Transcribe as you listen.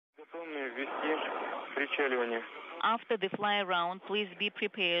After the fly around, please be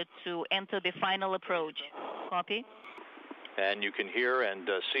prepared to enter the final approach. Copy. And you can hear and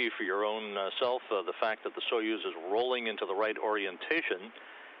see for your own self the fact that the Soyuz is rolling into the right orientation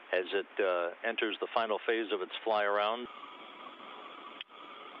as it enters the final phase of its fly around.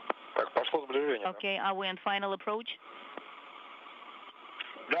 Okay, are we in final approach?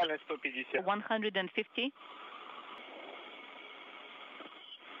 150.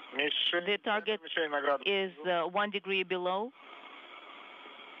 The target is 1 degree below.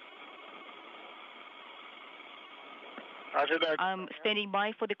 I'm standing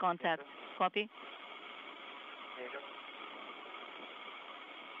by for the contact. Copy.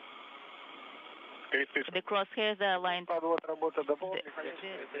 The crosshairs are aligned. The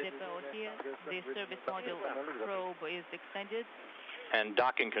service module probe is extended. And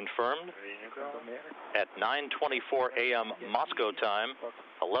docking confirmed at 9:24 a.m. Moscow time,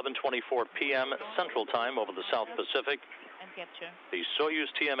 11:24 p.m. Central Time over the South Pacific. And capture. The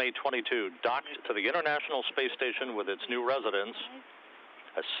Soyuz TMA-22 docked to the International Space Station with its new residence.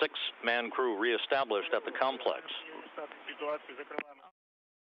 A 6-man crew reestablished at the complex.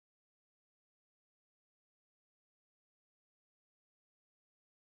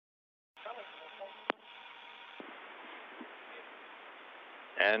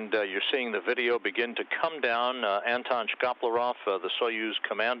 And you're seeing the video begin to come down. Anton Shkaplerov, the Soyuz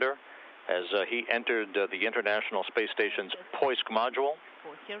commander, as he entered the International Space Station's Poisk module.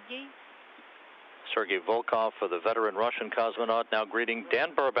 Sergei Volkov, the veteran Russian cosmonaut, now greeting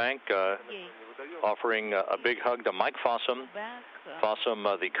Dan Burbank, offering a big hug to Mike Fossum. Fossum,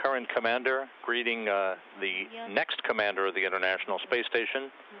 the current commander, greeting the next commander of the International Space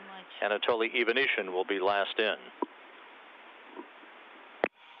Station. Anatoly Ivanishin will be last in.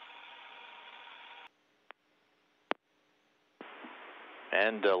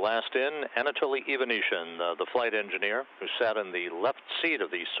 And last in, Anatoly Ivanishin, the flight engineer who sat in the left seat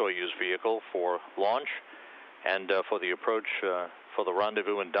of the Soyuz vehicle for launch and for the approach for the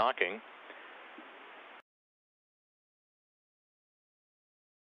rendezvous and docking.